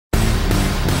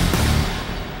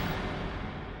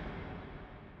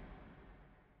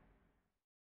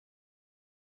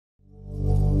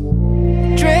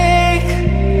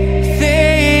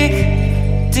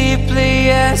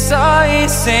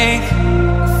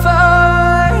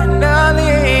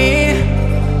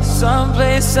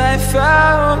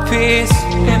found peace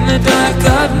in the dark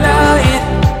of night.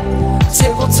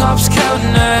 Tabletops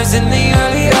counting eyes in the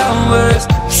early hours,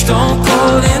 stone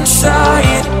cold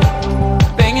inside.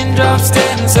 Banging drops,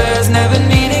 dancers, never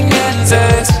needing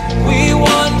answers. We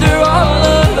wander all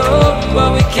alone, but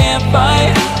we can't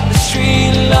find the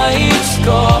street lights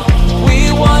go. We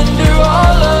wander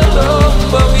all alone,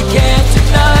 but we can't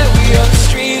deny we are the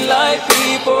street light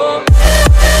people.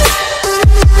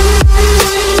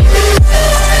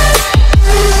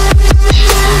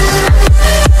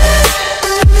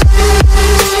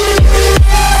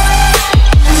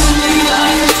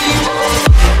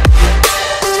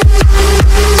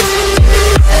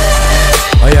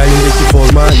 Hayalindeki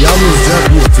forma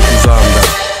yalnızca bir tık uzağında.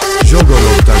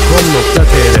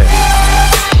 jogo.com.tr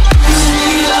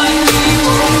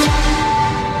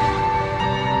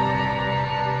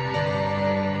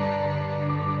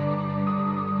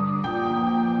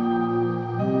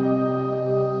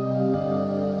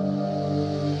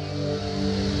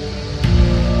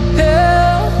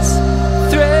Pills,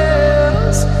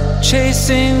 thrills,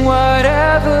 chasing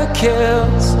whatever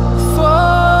kills.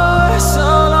 For so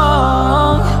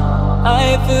long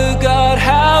I forgot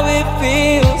how it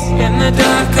feels in the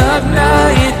dark of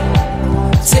night.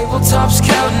 Tabletops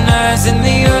counting eyes in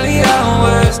the early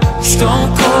hours, stone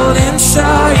cold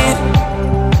inside.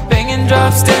 Banging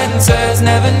drops, dancers,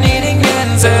 never needing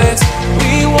answers.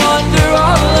 We wander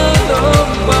all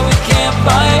alone, but we can't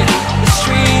find the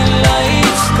street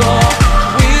lights go.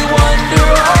 We wander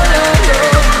all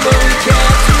alone, but we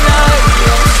can't deny we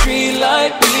are the street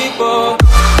light people.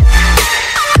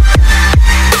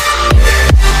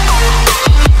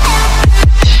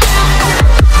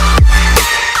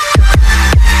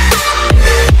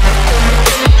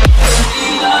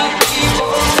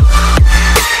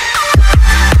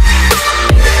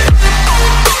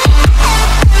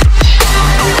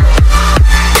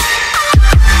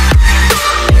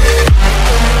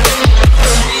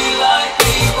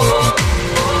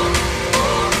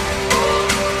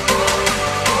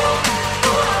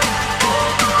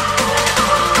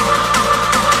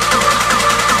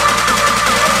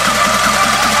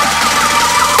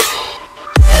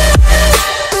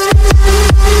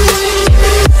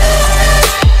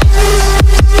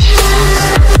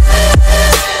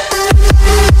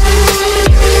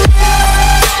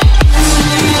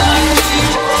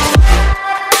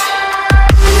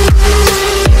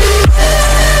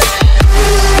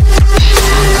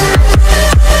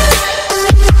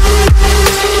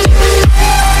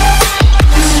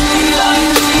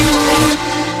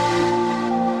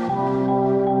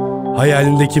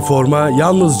 Hayalindeki forma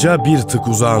yalnızca bir tık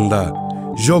uzağında.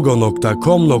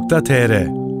 jogo.com.tr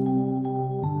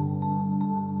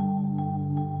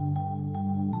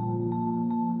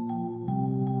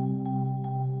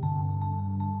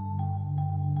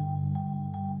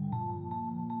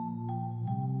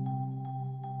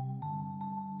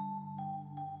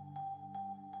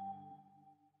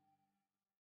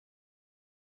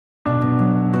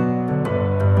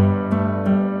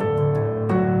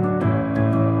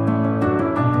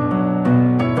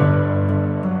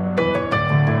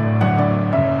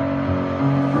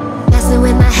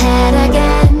In my head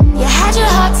again, you had your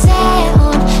heart set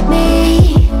on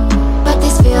me, but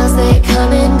these feels, they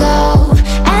come and go,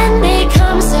 and they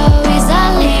come so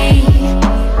easily.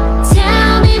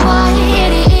 Tell me what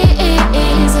it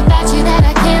is about you that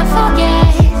I can't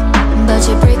forget, but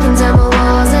you're breaking down my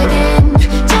walls again,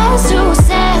 just to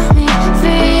set me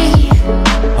free.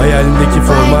 Hayalindeki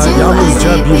forma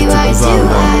yalnızca bir tık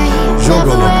uzağında.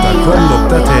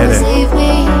 jogo.com.tr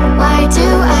Why do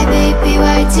I, baby,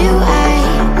 why do I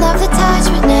love the touch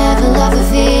but never love the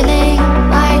feeling?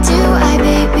 Why do I,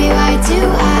 baby, why do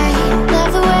I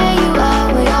love the way you are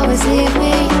but always leave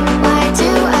me? Why do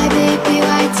I, baby,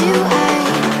 why do I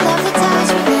love the touch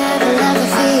but never love the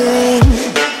feeling?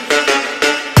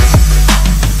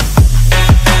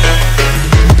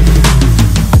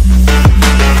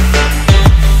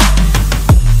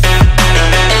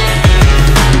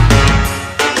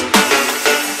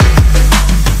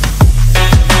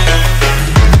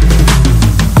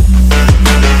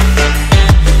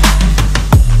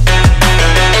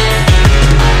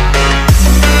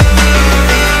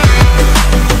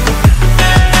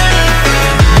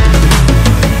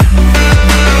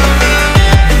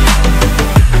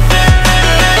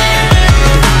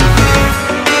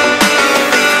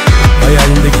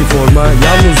 Hayalindeki forma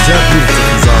yalnızca bir tık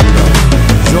uzağında.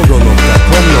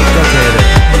 jogo.com.tr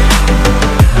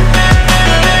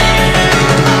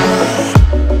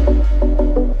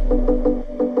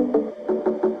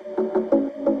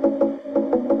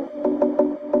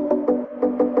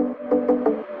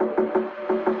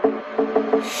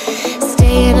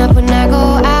Stay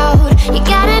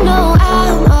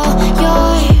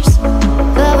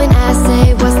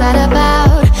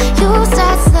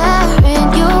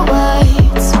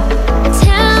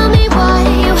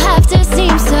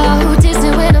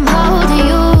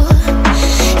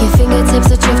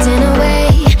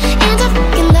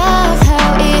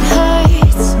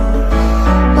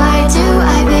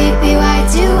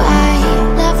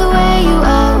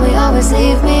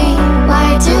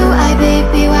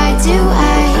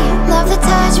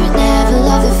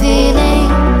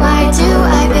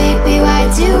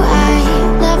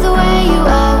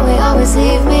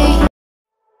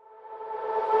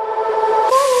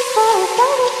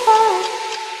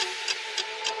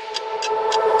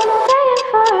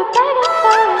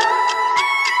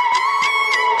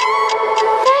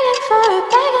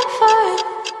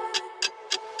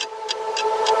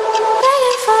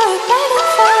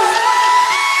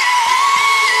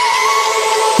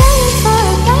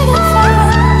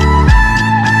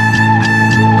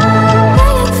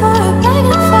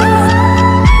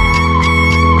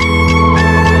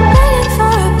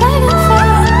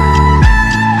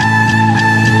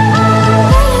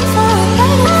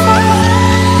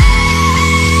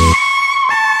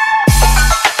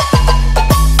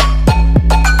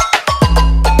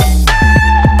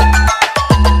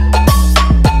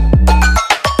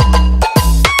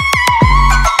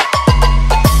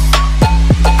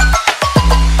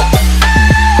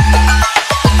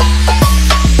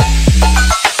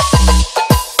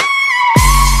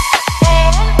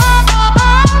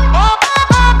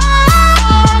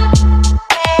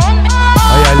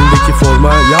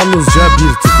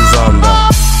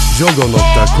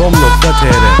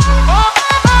jogo.com.tr